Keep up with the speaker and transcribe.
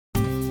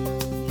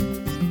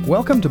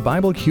Welcome to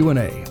Bible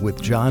Q&A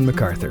with John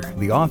MacArthur,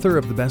 the author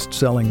of the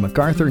best-selling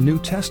MacArthur New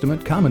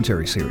Testament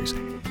Commentary Series.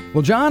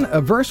 Well, John,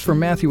 a verse from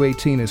Matthew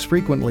 18 is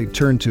frequently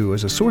turned to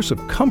as a source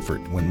of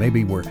comfort when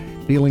maybe we're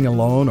feeling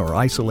alone or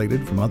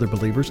isolated from other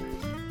believers.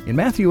 In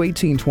Matthew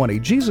 18:20,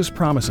 Jesus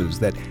promises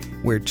that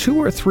where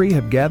two or three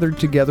have gathered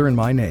together in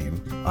my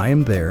name, I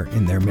am there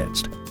in their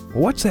midst.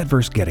 What's that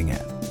verse getting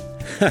at?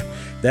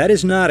 That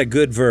is not a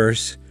good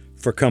verse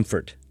for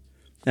comfort,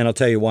 and I'll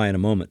tell you why in a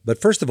moment. But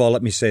first of all,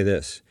 let me say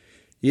this.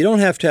 You don't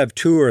have to have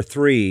two or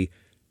three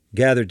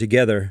gathered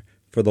together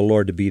for the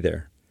Lord to be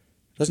there.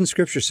 Doesn't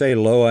Scripture say,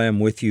 "Lo, I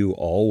am with you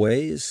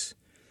always"?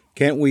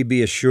 Can't we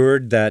be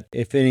assured that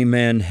if any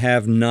man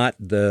have not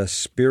the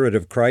Spirit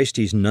of Christ,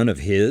 he's none of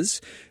his?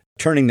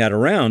 Turning that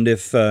around,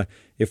 if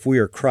we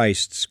are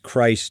Christ's,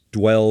 Christ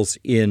dwells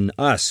in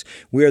us.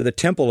 We are the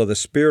temple of the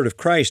Spirit of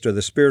Christ or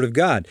the Spirit of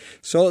God.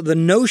 So the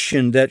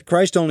notion that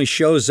Christ only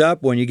shows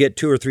up when you get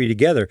two or three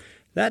together,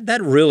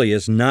 that really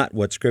is not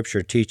what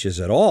Scripture teaches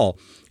at all.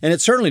 And it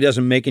certainly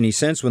doesn't make any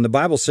sense when the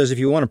Bible says if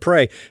you want to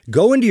pray,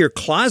 go into your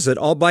closet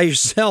all by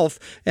yourself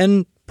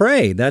and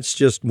pray. That's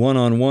just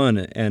one-on-one,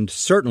 and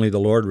certainly the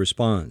Lord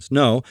responds.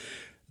 No,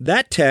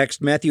 that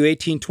text, Matthew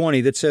 18:20,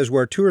 that says,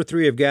 where two or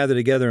three have gathered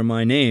together in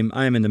my name,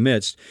 I am in the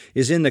midst,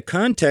 is in the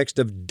context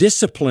of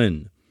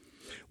discipline.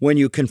 When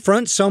you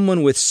confront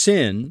someone with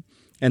sin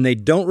and they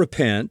don't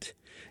repent,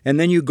 and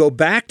then you go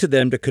back to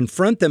them to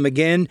confront them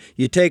again,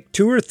 you take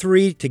two or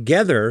three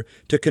together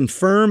to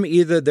confirm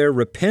either their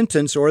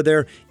repentance or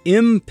their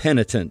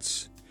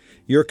impenitence.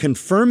 You're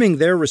confirming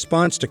their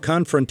response to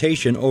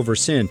confrontation over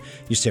sin.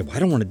 You say, well, I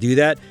don't want to do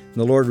that. And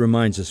the Lord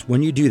reminds us,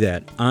 when you do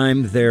that,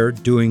 I'm there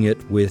doing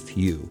it with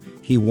you.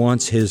 He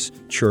wants His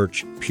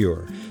church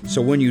pure.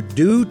 So when you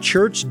do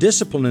church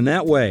discipline in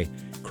that way,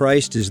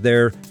 Christ is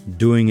there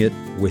doing it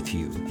with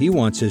you. He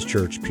wants His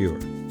church pure.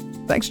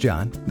 Thanks,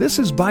 John. This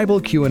is Bible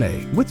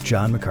Q&A with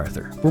John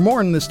MacArthur. For more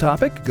on this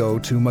topic, go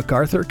to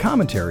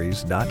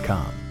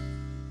MacArthurCommentaries.com.